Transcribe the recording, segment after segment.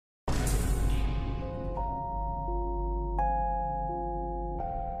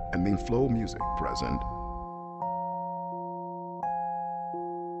Outstanding Flow Music present.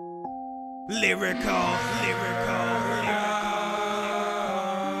 Lyrical,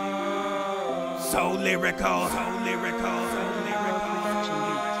 so lyrical,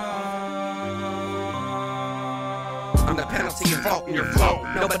 I'm the penalty involved in your flow.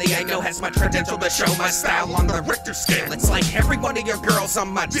 Nobody I know has much potential to show my style on the Richter scale. It's like every one of your girls on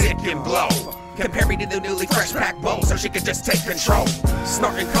my dick and blow. Compare me to the newly fresh packed bowl so she could just take control.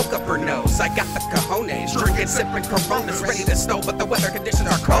 Snorting coke up her nose, I got the cojones. Drinking, sipping Coronas, ready to snow, but the weather conditions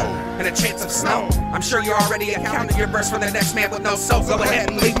are cold and a chance of snow. I'm sure you already accounted your verse for the next man with no soul. Go ahead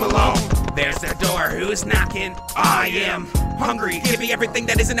and leave him alone. There's the door, who's knocking? I am hungry, give me everything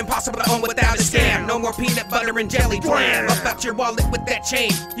that isn't impossible to own without a scam. No more peanut butter and jelly blam. About your wallet with that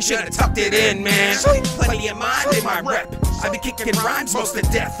chain, you should've tucked it in, man. Plenty of mind in my rep, I be kicking rhymes most to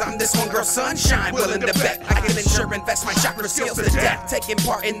death. I'm this one girl's sunshine, willing to bet I can insure invest my chakra skills to death. Taking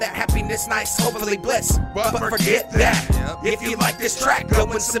part in that happiness, nice, hopefully bliss. But forget that, if you like this track, go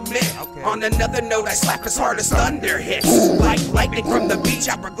and submit. On another note, I slap as hard as thunder hits. Like lightning from the beach,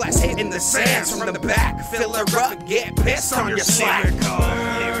 hourglass hitting the sands from the back. Fill her up, get pissed on your slack.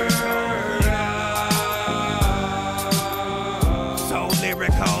 So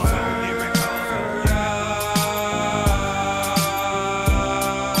lyrical.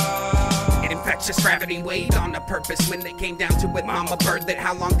 Infectious gravity weighed on a purpose when it came down to it. Mama bird that.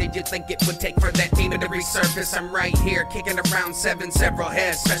 How long did you think it would take for that demon to resurface? I'm right here kicking around several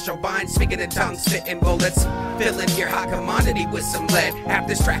heads. Special binds, speaking in tongues, spitting bullets. Filling your hot commodity with some lead. Half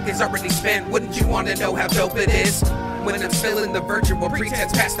this track is already spent. Wouldn't you want to know how dope it is? When I'm spilling the virtual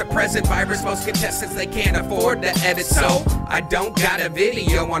pretense past the present virus, most contestants they can't afford to edit. So I don't got a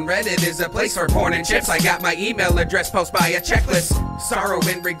video on Reddit is a place for porn and chips. I got my email address post by a checklist. Sorrow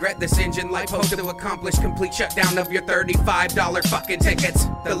and regret this engine life hope to accomplish complete shutdown of your $35 fucking tickets.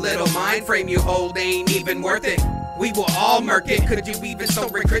 The little mind frame you hold ain't even worth it. We will all murk it. Could you even store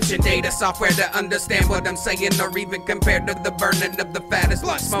encryption data software to understand what I'm saying, or even compared to the burning of the fattest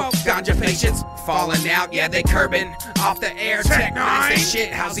blunt smoke? Ganja patients falling out, yeah, they curbing off the air. Tech Nine,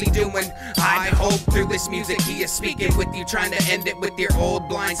 shit, how's he doing? I hope through this music he is speaking with you, trying to end it with your old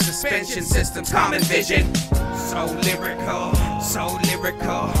blind suspension systems, common vision. So lyrical, so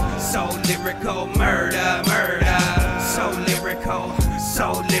lyrical, so lyrical, murder, murder. So lyrical,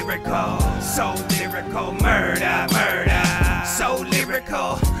 so lyrical, so lyrical, murder, murder. So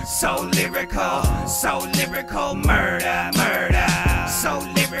lyrical, so lyrical, so lyrical, murder, murder. So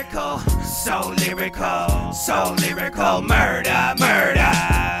lyrical, so lyrical, so lyrical, murder, murder.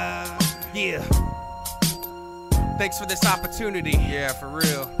 Yeah. Thanks for this opportunity. Yeah, for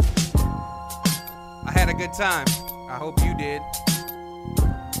real. I had a good time. I hope you did.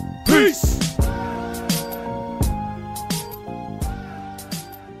 Peace!